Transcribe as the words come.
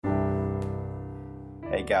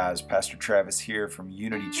Hey guys, Pastor Travis here from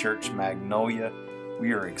Unity Church Magnolia.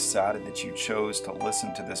 We are excited that you chose to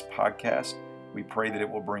listen to this podcast. We pray that it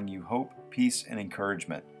will bring you hope, peace, and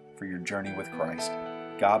encouragement for your journey with Christ.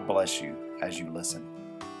 God bless you as you listen.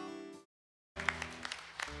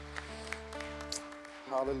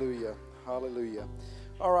 Hallelujah. Hallelujah.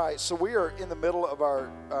 All right, so we are in the middle of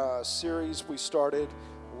our series we started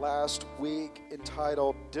last week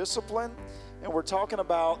entitled Discipline, and we're talking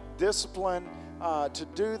about discipline to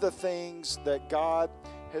do the things that God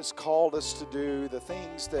has called us to do, the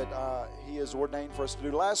things that He has ordained for us to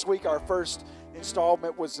do. Last week, our first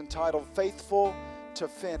installment was entitled Faithful to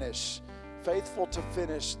Finish. Faithful to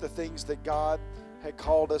finish the things that God had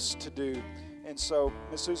called us to do. And so,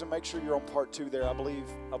 Miss Susan, make sure you're on part 2 there. I believe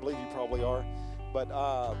you probably are.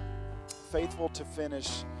 But faithful to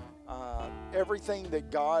finish everything that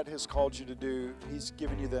God has called you to do. He's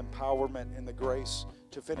given you the empowerment and the grace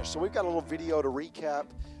to finish. So we've got a little video to recap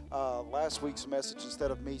last week's message.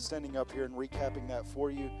 Instead of me standing up here and recapping that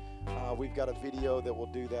for you, we've got a video that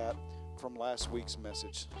will do that from last week's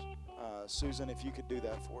message. Susan, if you could do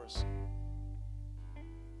that for us.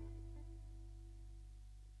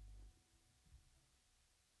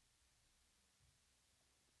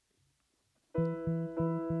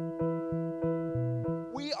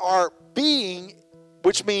 We are being,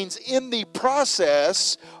 which means in the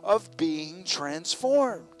process of being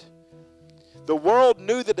transformed. The world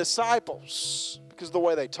knew the disciples because of the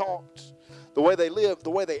way they talked, the way they lived,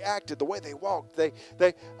 the way they acted, the way they walked.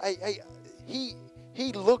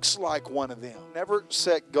 He looks like one of them. Never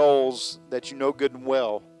set goals that you know good and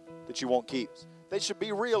well that you won't keep. They should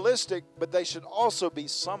be realistic, but they should also be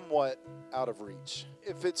somewhat out of reach.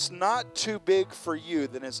 If it's not too big for you,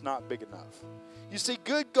 then it's not big enough. You see,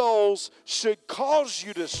 good goals should cause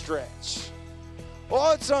you to stretch.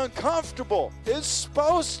 Oh, it's uncomfortable. It's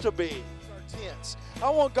supposed to be. Tense. I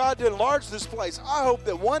want God to enlarge this place. I hope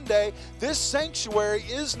that one day this sanctuary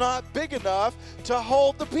is not big enough to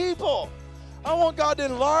hold the people. I want God to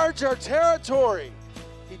enlarge our territory.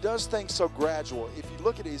 He does things so gradual. If you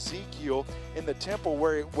look at Ezekiel in the temple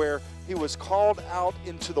where he was called out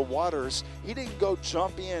into the waters, he didn't go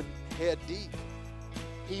jump in head deep.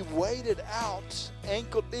 He waded out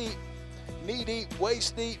ankle deep, knee deep,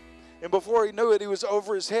 waist deep, and before he knew it, he was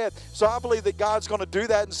over his head. So I believe that God's going to do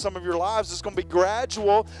that in some of your lives. It's going to be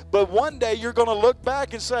gradual, but one day you're going to look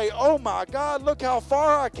back and say, oh my God, look how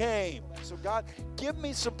far I came. So God, give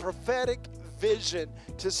me some prophetic vision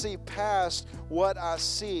to see past what I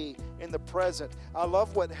see in the present. I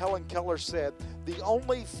love what Helen Keller said. The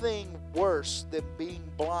only thing worse than being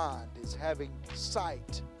blind is having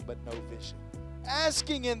sight but no vision.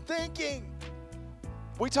 Asking and thinking.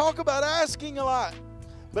 We talk about asking a lot,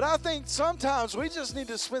 but I think sometimes we just need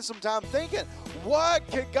to spend some time thinking, what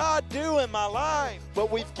could God do in my life?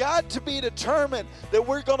 But we've got to be determined that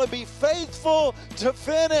we're going to be faithful to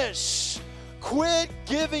finish. Quit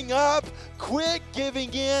giving up, quit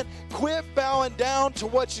giving in, quit bowing down to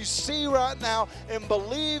what you see right now, and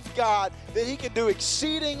believe God that He can do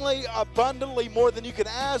exceedingly abundantly more than you can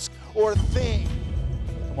ask or think.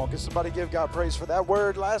 Come on, can somebody give God praise for that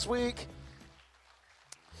word last week?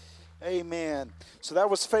 Amen. So that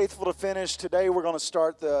was faithful to finish. Today we're going to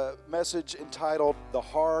start the message entitled The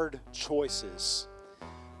Hard Choices.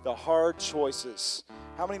 The Hard Choices.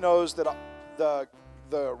 How many knows that the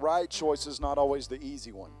right choice is not always the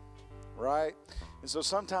easy one, right? And so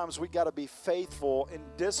sometimes we got to be faithful and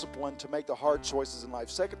disciplined to make the hard choices in life.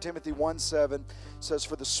 2 Timothy 1:7 says,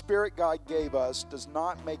 for the Spirit God gave us does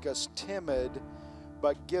not make us timid,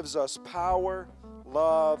 but gives us power,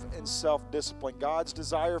 love, and self-discipline. God's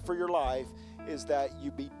desire for your life is that you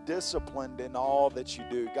be disciplined in all that you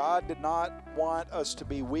do. God did not want us to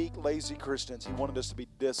be weak, lazy Christians. He wanted us to be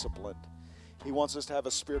disciplined. He wants us to have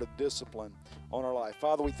a spirit of discipline on our life.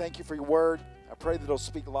 Father, we thank you for your word. I pray that it'll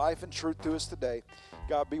speak life and truth to us today.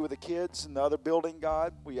 God, be with the kids in the other building,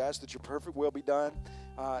 God. We ask that your perfect will be done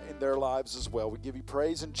in their lives as well. We give you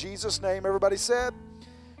praise in Jesus' name. Everybody said,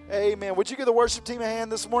 amen. Would you give the worship team a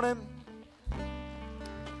hand this morning?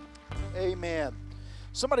 Amen.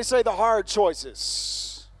 Somebody say the hard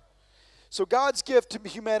choices. So God's gift to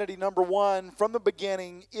humanity, number one, from the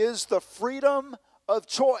beginning, is the freedom of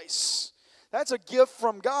choice. That's a gift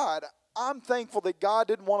from God. I'm thankful that God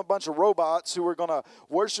didn't want a bunch of robots who were going to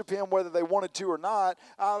worship Him whether they wanted to or not.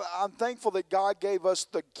 I'm thankful that God gave us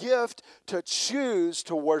the gift to choose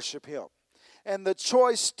to worship Him and the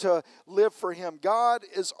choice to live for Him. God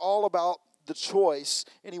is all about the choice,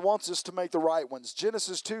 and He wants us to make the right ones.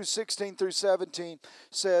 Genesis 2:16 through 17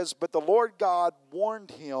 says, but the Lord God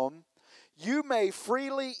warned him, you may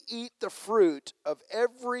freely eat the fruit of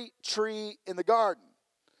every tree in the garden,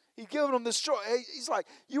 He's giving them this choice. He's like,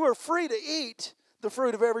 you are free to eat the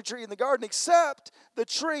fruit of every tree in the garden except the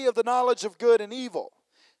tree of the knowledge of good and evil.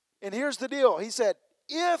 And here's the deal. He said,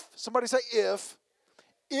 if, somebody say if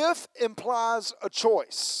implies a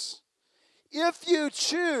choice. If you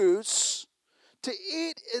choose to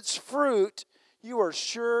eat its fruit, you are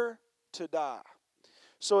sure to die.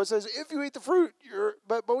 So it says, if you eat the fruit,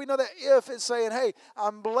 but we know that if is saying, hey,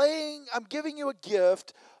 I'm giving you a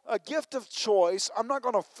gift of choice. I'm not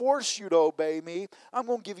going to force you to obey me. I'm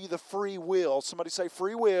going to give you the free will. Somebody say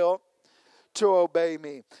free will to obey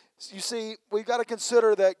me. You see, we've got to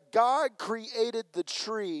consider that God created the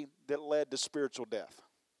tree that led to spiritual death.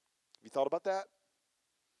 Have you thought about that?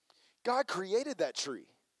 God created that tree.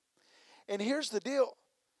 And here's the deal.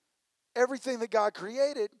 Everything that God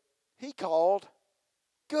created, He called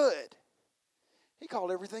good. He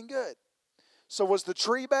called everything good. So was the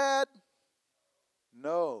tree bad?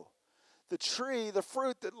 No. The tree, the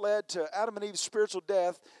fruit that led to Adam and Eve's spiritual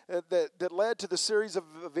death, that led to the series of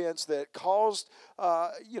events that caused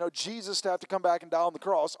Jesus to have to come back and die on the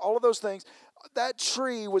cross, all of those things, that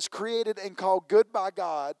tree was created and called good by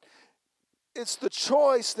God. It's the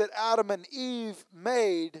choice that Adam and Eve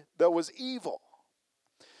made that was evil.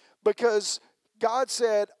 Because God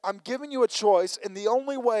said, I'm giving you a choice, and the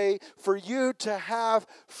only way for you to have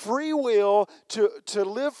free will to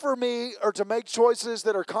live for me or to make choices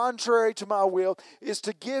that are contrary to my will is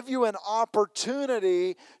to give you an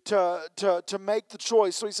opportunity to make the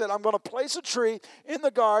choice. So He said, I'm going to place a tree in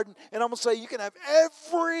the garden, and I'm going to say, you can have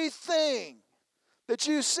everything that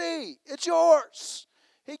you see. It's yours.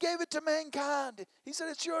 He gave it to mankind. He said,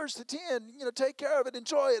 it's yours to tend. Take care of it.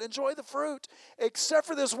 Enjoy the fruit, except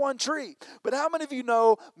for this one tree. But how many of you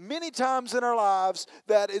know many times in our lives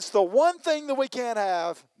that it's the one thing that we can't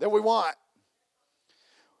have that we want?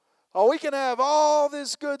 Oh, we can have all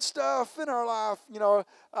this good stuff in our life.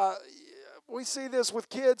 We see this with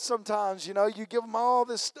kids sometimes. You give them all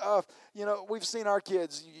this stuff. We've seen our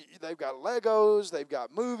kids. They've got Legos. They've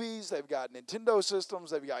got movies. They've got Nintendo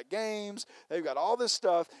systems. They've got games. They've got all this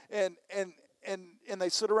stuff. And they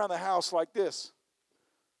sit around the house like this.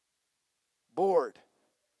 Bored.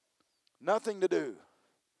 Nothing to do.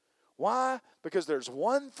 Why? Because there's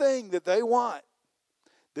one thing that they want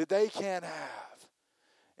that they can't have.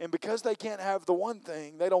 And because they can't have the one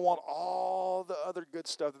thing, they don't want all the other good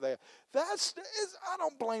stuff that they have. I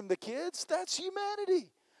don't blame the kids. That's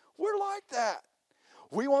humanity. We're like that.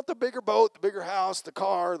 We want the bigger boat, the bigger house, the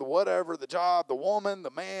car, the whatever, the job, the woman, the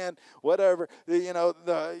man, whatever.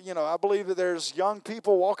 I believe that there's young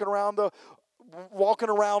people walking around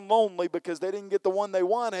lonely because they didn't get the one they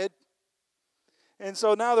wanted. And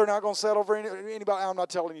so now they're not going to settle for anybody. I'm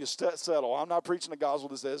not telling you to settle. I'm not preaching the gospel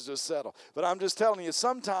that says just settle. But I'm just telling you,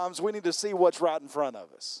 sometimes we need to see what's right in front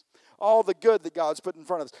of us. All the good that God's put in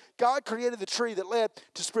front of us. God created the tree that led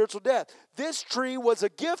to spiritual death. This tree was a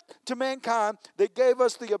gift to mankind that gave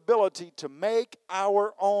us the ability to make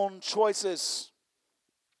our own choices.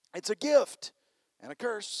 It's a gift and a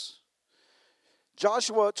curse.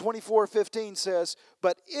 Joshua 24:15 says,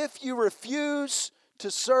 but if you refuse to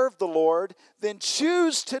serve the Lord, then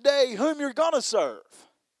choose today whom you're going to serve.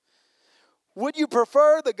 Would you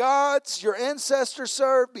prefer the gods your ancestors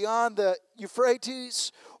served beyond the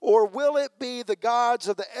Euphrates, or will it be the gods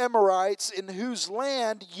of the Amorites in whose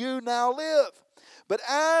land you now live? But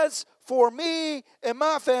as for me and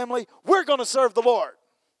my family, we're going to serve the Lord.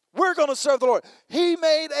 We're going to serve the Lord. He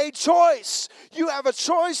made a choice. You have a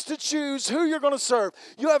choice to choose who you're going to serve.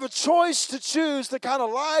 You have a choice to choose the kind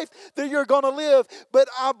of life that you're going to live. But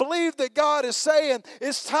I believe that God is saying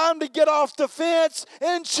it's time to get off the fence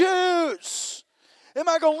and choose. Am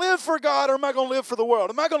I going to live for God or am I going to live for the world?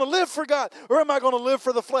 Am I going to live for God or am I going to live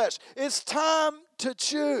for the flesh? It's time to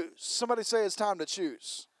choose. Somebody say it's time to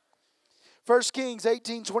choose. 1 Kings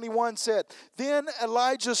 18:21 said, then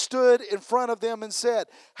Elijah stood in front of them and said,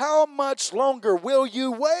 how much longer will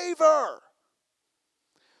you waver?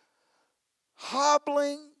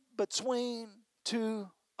 Hobbling between two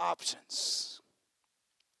options.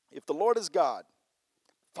 If the Lord is God,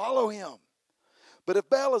 follow Him. But if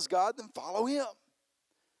Baal is God, then follow him.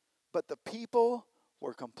 But the people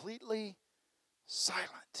were completely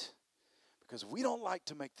silent because we don't like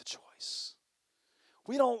to make the choice.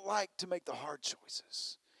 We don't like to make the hard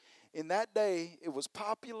choices. In that day, it was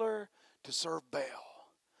popular to serve Baal.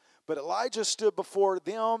 But Elijah stood before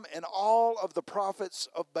them and all of the prophets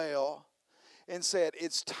of Baal and said,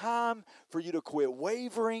 it's time for you to quit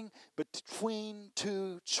wavering between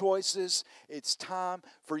two choices. It's time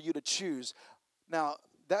for you to choose. Now,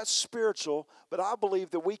 That's spiritual, but I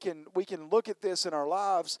believe that we can look at this in our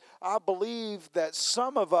lives. I believe that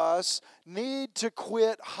some of us need to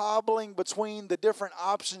quit hobbling between the different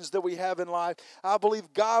options that we have in life. I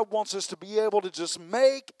believe God wants us to be able to just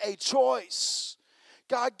make a choice.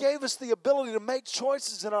 God gave us the ability to make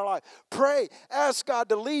choices in our life. Pray, ask God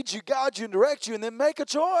to lead you, guide you, and direct you, and then make a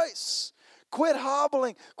choice. Quit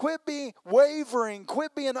hobbling, quit being wavering,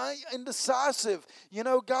 quit being indecisive. You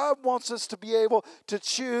know, God wants us to be able to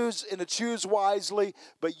choose and to choose wisely,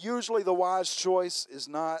 but usually the wise choice is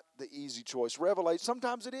not the easy choice. Revelation,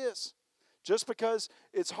 sometimes it is. Just because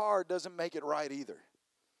it's hard doesn't make it right either.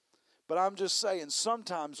 But I'm just saying,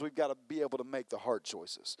 sometimes we've got to be able to make the hard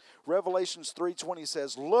choices. Revelations 3:20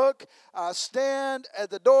 says, "Look, I stand at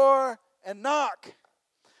the door and knock."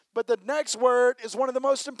 But the next word is one of the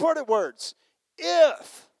most important words.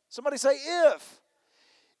 If. Somebody say if.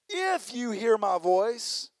 If you hear my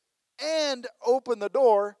voice and open the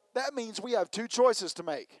door, that means we have two choices to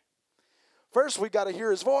make. First, we got to hear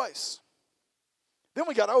his voice. Then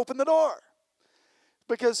we got to open the door.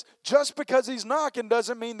 Because just because he's knocking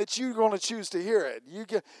doesn't mean that you're going to choose to hear it.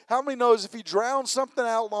 How many knows if you drown something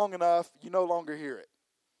out long enough, you no longer hear it?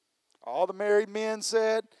 All the married men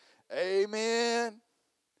said, amen.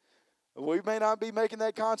 We may not be making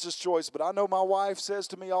that conscious choice, but I know my wife says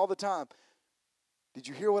to me all the time, did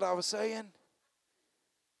you hear what I was saying?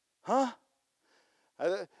 Huh?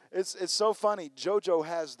 It's so funny. JoJo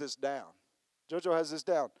has this down.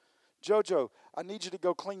 JoJo, I need you to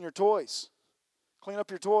go clean your toys. Clean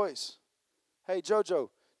up your toys. Hey, JoJo,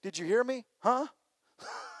 did you hear me? Huh?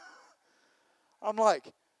 I'm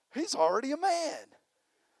like, he's already a man.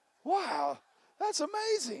 Wow, that's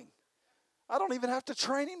amazing. I don't even have to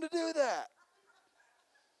train him to do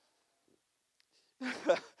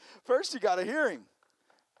that. First, you got to hear him.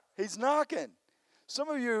 He's knocking. Some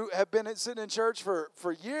of you have been sitting in church for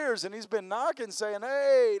years, and he's been knocking, saying,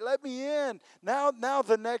 hey, let me in. Now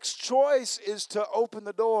the next choice is to open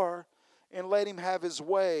the door and let him have his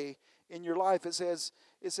way in your life. It says,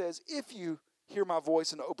 if you hear my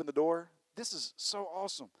voice and open the door, this is so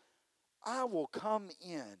awesome. I will come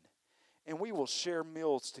in and we will share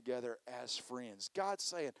meals together as friends. God's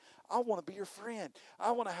saying, I want to be your friend.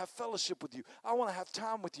 I want to have fellowship with you. I want to have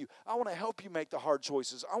time with you. I want to help you make the hard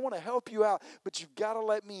choices. I want to help you out, but you've got to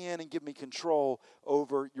let me in and give me control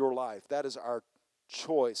over your life. That is our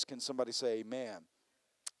choice. Can somebody say amen?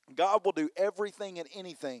 God will do everything and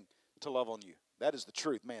anything to love on you. That is the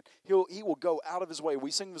truth, man. He will go out of his way. We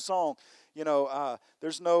sing the song,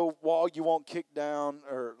 there's no wall you won't kick down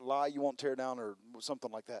or lie you won't tear down or something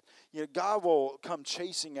like that. God will come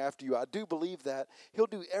chasing after you. I do believe that. He'll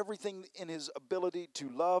do everything in his ability to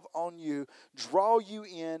love on you, draw you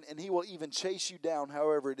in, and he will even chase you down.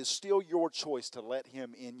 However, it is still your choice to let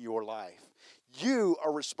him in your life. You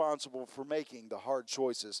are responsible for making the hard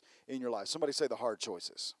choices in your life. Somebody say the hard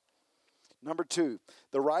choices. Number 2,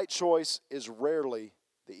 the right choice is rarely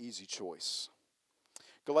the easy choice.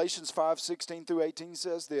 Galatians 5:16 through 18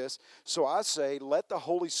 says this, so I say, let the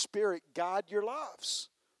Holy Spirit guide your lives.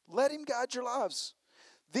 Let him guide your lives.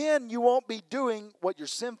 Then you won't be doing what your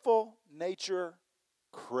sinful nature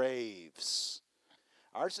craves.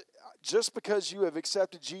 Just because you have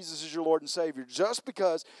accepted Jesus as your Lord and Savior, just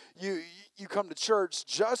because you come to church,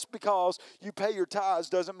 just because you pay your tithes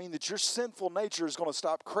doesn't mean that your sinful nature is going to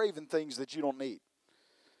stop craving things that you don't need.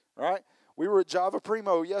 All right? We were at Java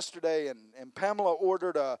Primo yesterday, and Pamela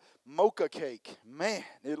ordered a mocha cake. Man,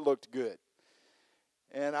 it looked good.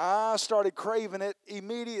 And I started craving it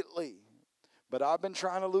immediately. But I've been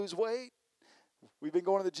trying to lose weight. We've been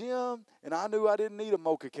going to the gym, and I knew I didn't need a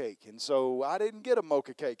mocha cake. And so I didn't get a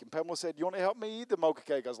mocha cake. And Pamela said, you want to help me eat the mocha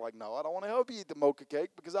cake? I was like, no, I don't want to help you eat the mocha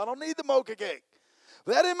cake because I don't need the mocha cake.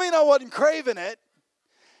 But that didn't mean I wasn't craving it.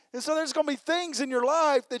 And so there's going to be things in your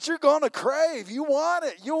life that you're going to crave. You want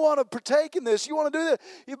it. You want to partake in this. You want to do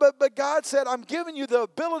that. But God said, I'm giving you the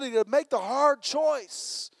ability to make the hard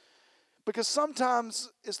choice. Because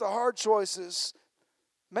sometimes it's the hard choices,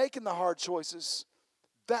 making the hard choices,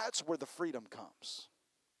 that's where the freedom comes.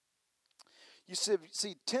 You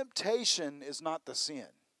see, temptation is not the sin.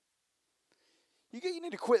 You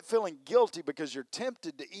need to quit feeling guilty because you're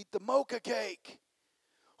tempted to eat the mocha cake.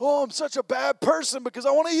 Oh, I'm such a bad person because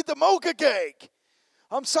I want to eat the mocha cake.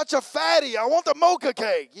 I'm such a fatty. I want the mocha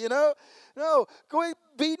cake, No, quit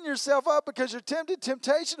beating yourself up because you're tempted.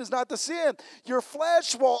 Temptation is not the sin. Your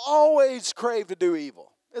flesh will always crave to do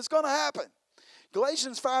evil. It's going to happen.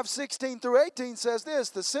 Galatians 5:16 through 18 says this,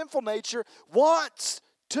 the sinful nature wants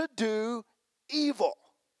to do evil,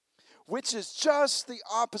 which is just the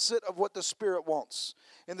opposite of what the Spirit wants.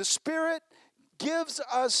 And the Spirit gives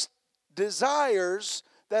us desires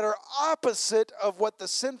that are opposite of what the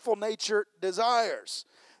sinful nature desires.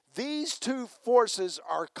 These two forces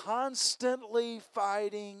are constantly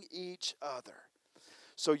fighting each other.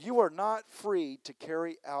 So you are not free to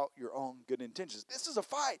carry out your own good intentions. This is a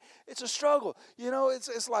fight. It's a struggle. You know,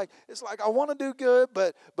 it's like I want to do good,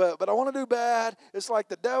 but I want to do bad. It's like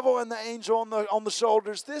the devil and the angel on the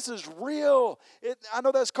shoulders. This is real. I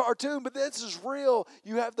know that's cartoon, but this is real.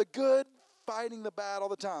 You have the good fighting the bad all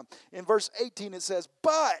the time. In verse 18 it says,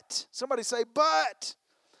 "But," somebody say, "But."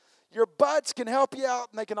 Your buts can help you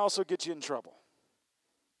out and they can also get you in trouble.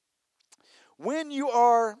 When you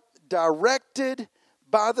are directed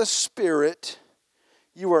by the Spirit,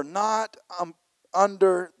 you are not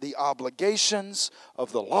under the obligations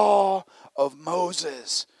of the law of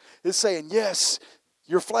Moses. It's saying, yes,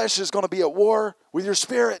 your flesh is going to be at war with your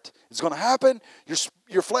spirit. It's going to happen.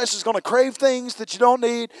 Your flesh is going to crave things that you don't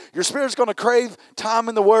need. Your spirit's going to crave time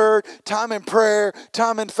in the Word, time in prayer,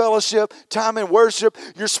 time in fellowship, time in worship.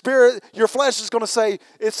 Your flesh is going to say,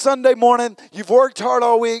 it's Sunday morning, you've worked hard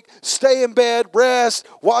all week, stay in bed, rest,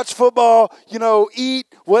 watch football, eat,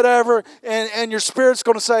 whatever. And your spirit's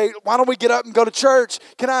going to say, why don't we get up and go to church?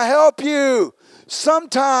 Can I help you?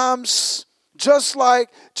 Sometimes, just like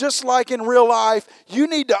in real life, you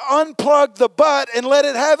need to unplug the butt and let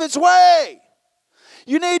it have its way.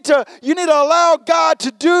 You need to allow God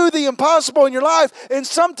to do the impossible in your life. And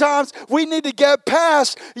sometimes we need to get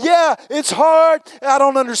past, it's hard. I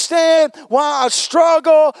don't understand why I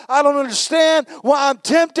struggle. I don't understand why I'm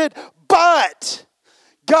tempted. But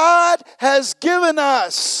God has given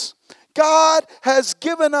us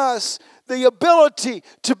the ability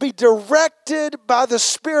to be directed by the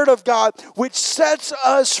Spirit of God, which sets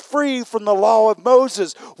us free from the law of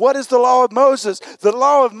Moses. What is the law of Moses? The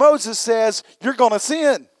law of Moses says you're going to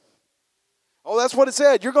sin. Oh, that's what it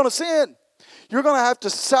said. You're going to sin. You're going to have to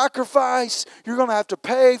sacrifice. You're going to have to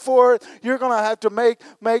pay for it. You're going to have to make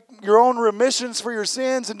your own remissions for your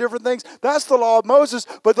sins and different things. That's the law of Moses.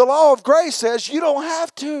 But the law of grace says you don't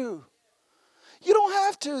have to. You don't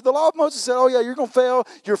have to. The law of Moses said, you're going to fail.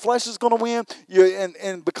 Your flesh is going to win.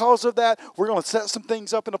 And because of that, we're going to set some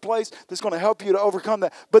things up in a place that's going to help you to overcome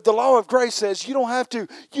that. But the law of grace says you don't have to.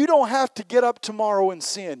 You don't have to get up tomorrow and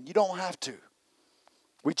sin. You don't have to.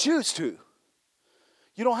 We choose to.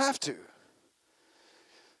 You don't have to.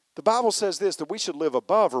 The Bible says this, that we should live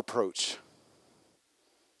above reproach.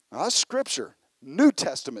 Now that's Scripture, New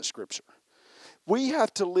Testament Scripture. We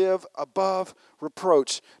have to live above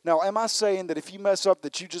reproach. Now, am I saying that if you mess up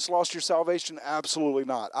that you just lost your salvation? Absolutely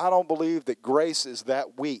not. I don't believe that grace is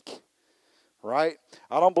that weak, right?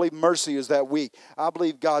 I don't believe mercy is that weak. I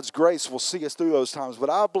believe God's grace will see us through those times. But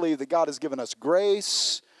I believe that God has given us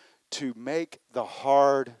grace to make the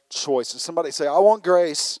hard choices. Somebody say, I want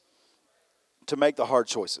grace to make the hard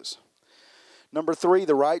choices. Number 3,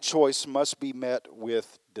 the right choice must be met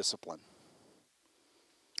with discipline.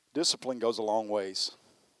 Discipline goes a long ways.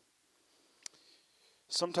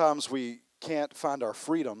 Sometimes we can't find our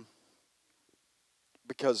freedom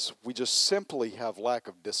because we just simply have lack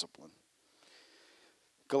of discipline.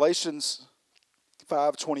 Galatians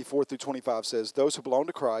 5:24-25 says, those who belong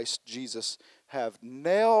to Christ Jesus have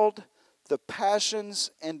nailed the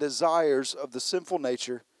passions and desires of the sinful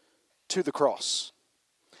nature to the cross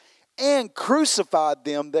and crucified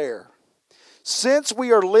them there. Since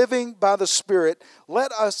we are living by the Spirit,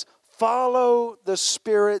 let us follow the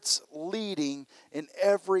Spirit's leading in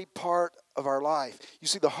every part of our life. You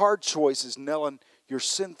see, the hard choice is nailing your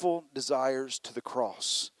sinful desires to the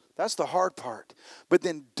cross. That's the hard part. But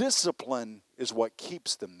then discipline is what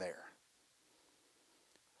keeps them there.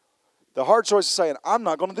 The hard choice is saying, I'm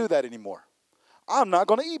not going to do that anymore. I'm not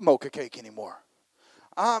going to eat mocha cake anymore.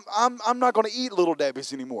 I'm not going to eat Little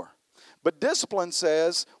Debbie's anymore. But discipline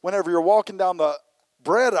says, whenever you're walking down the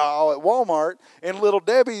bread aisle at Walmart and Little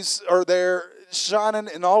Debbie's are there shining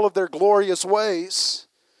in all of their glorious ways,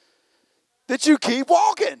 that you keep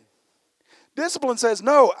walking. Discipline says,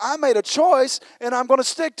 no, I made a choice and I'm going to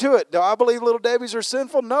stick to it. Do I believe Little Debbie's are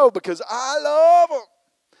sinful? No, because I love them.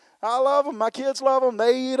 I love them. My kids love them.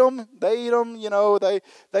 They eat them. They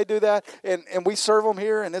do that. And we serve them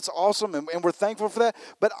here, and it's awesome, and we're thankful for that.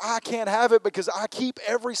 But I can't have it because I keep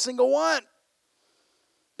every single one.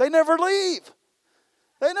 They never leave.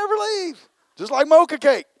 They never leave. Just like mocha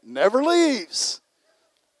cake. Never leaves.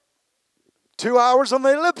 2 hours on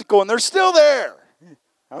the elliptical, and they're still there.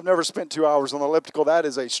 I've never spent 2 hours on the elliptical. That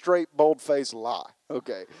is a straight, bold-faced lie.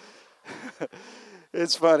 Okay.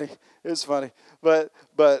 It's funny. It's funny. But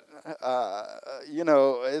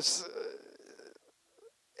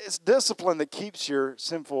it's discipline that keeps your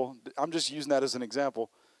sinful, I'm just using that as an example,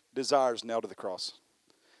 desires nailed to the cross.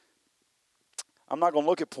 I'm not going to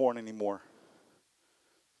look at porn anymore.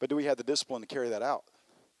 But do we have the discipline to carry that out?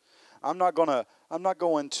 I'm not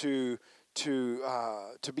going to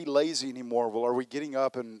be lazy anymore. Well, are we getting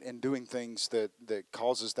up and doing things that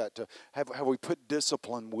causes that to have we put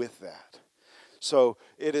discipline with that? So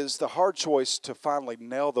it is the hard choice to finally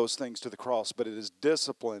nail those things to the cross, but it is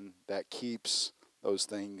discipline that keeps those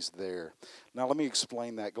things there. Now let me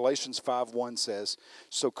explain that. Galatians 5:1 says,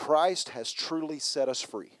 "So Christ has truly set us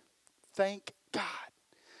free." Thank God.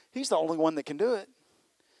 He's the only one that can do it.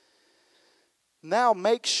 Now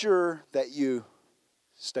make sure that you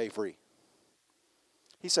stay free.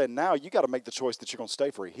 He said, now you got to make the choice that you're going to stay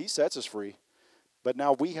free. He sets us free, but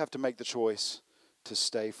now we have to make the choice to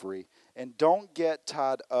stay free. And don't get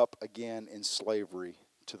tied up again in slavery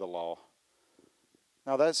to the law.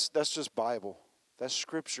 Now that's just Bible. That's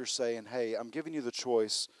Scripture saying, hey, I'm giving you the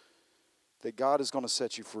choice that God is going to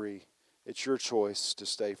set you free. It's your choice to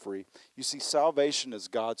stay free. You see, salvation is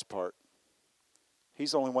God's part.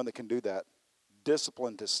 He's the only one that can do that.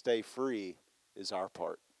 Discipline to stay free is our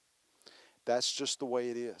part. That's just the way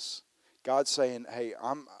it is. God's saying, hey,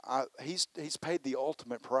 He's paid the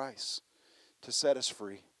ultimate price to set us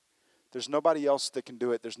free. There's nobody else that can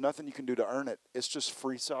do it. There's nothing you can do to earn it. It's just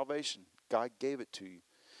free salvation. God gave it to you.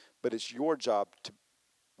 But it's your job to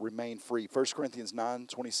remain free. 1 Corinthians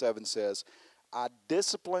 9:27 says, I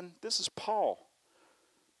discipline, this is Paul,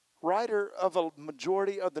 writer of a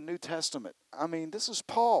majority of the New Testament. I mean, this is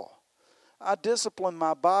Paul. I discipline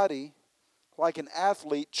my body like an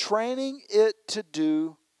athlete, training it to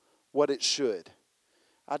do what it should.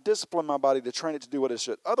 I discipline my body to train it to do what it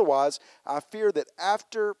should. Otherwise, I fear that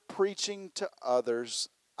after preaching to others,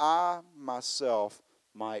 I myself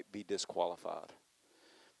might be disqualified.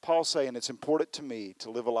 Paul's saying it's important to me to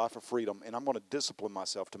live a life of freedom, and I'm going to discipline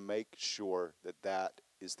myself to make sure that that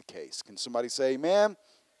is the case. Can somebody say amen?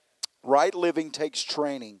 Right living takes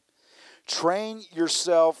training. Train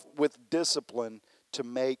yourself with discipline to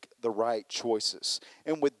make the right choices.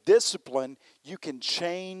 And with discipline, you can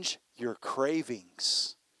change your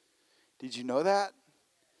cravings. Did you know that?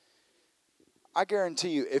 I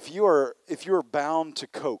guarantee you, if you are bound to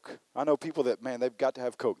Coke, I know people that, man, they've got to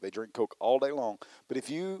have Coke. They drink Coke all day long. But if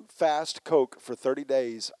you fast Coke for 30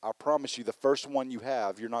 days, I promise you the first one you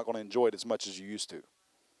have, you're not going to enjoy it as much as you used to.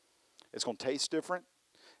 It's going to taste different.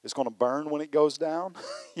 It's going to burn when it goes down.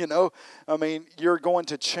 I mean, you're going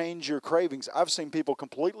to change your cravings. I've seen people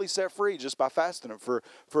completely set free just by fasting it for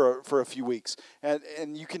a few weeks.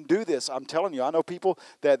 And you can do this. I'm telling you, I know people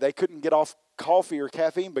that they couldn't get off coffee or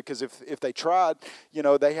caffeine because if they tried,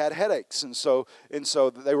 they had headaches. And so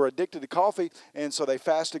they were addicted to coffee. And so they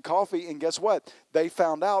fasted coffee. And guess what? They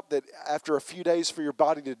found out that after a few days for your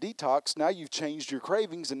body to detox, now you've changed your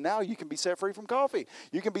cravings. And now you can be set free from coffee.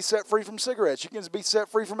 You can be set free from cigarettes. You can be set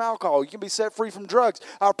free from alcohol. You can be set free from drugs.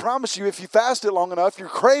 I promise you, if you fast it long enough, your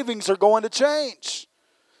cravings are going to change.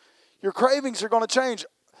 Your cravings are going to change.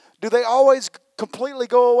 Do they always completely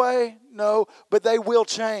go away? No, but they will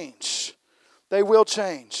change. They will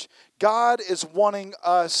change. God is wanting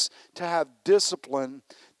us to have discipline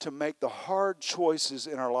to make the hard choices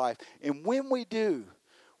in our life. And when we do,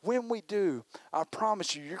 I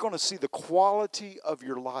promise you, you're going to see the quality of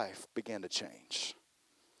your life begin to change.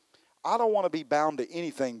 I don't want to be bound to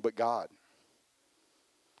anything but God.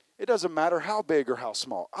 It doesn't matter how big or how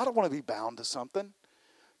small. I don't want to be bound to something.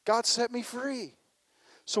 God set me free.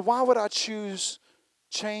 So why would I choose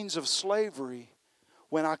chains of slavery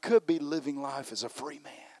when I could be living life as a free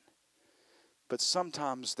man? But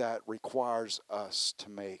sometimes that requires us to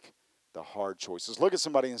make the hard choices. Look at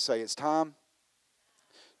somebody and say, it's time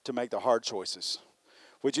to make the hard choices.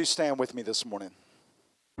 Would you stand with me this morning?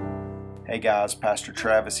 Hey guys, Pastor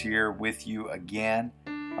Travis here with you again.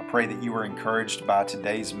 I pray that you were encouraged by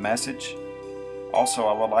today's message. Also,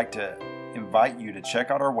 I would like to invite you to check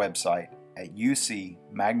out our website at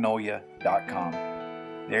ucmagnolia.com.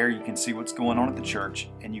 There you can see what's going on at the church,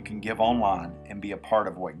 and you can give online and be a part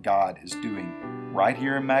of what God is doing right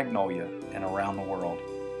here in Magnolia and around the world.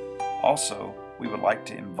 Also, we would like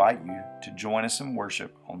to invite you to join us in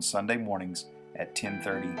worship on Sunday mornings at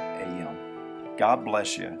 10:30 a.m. God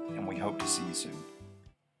bless you, and we hope to see you soon.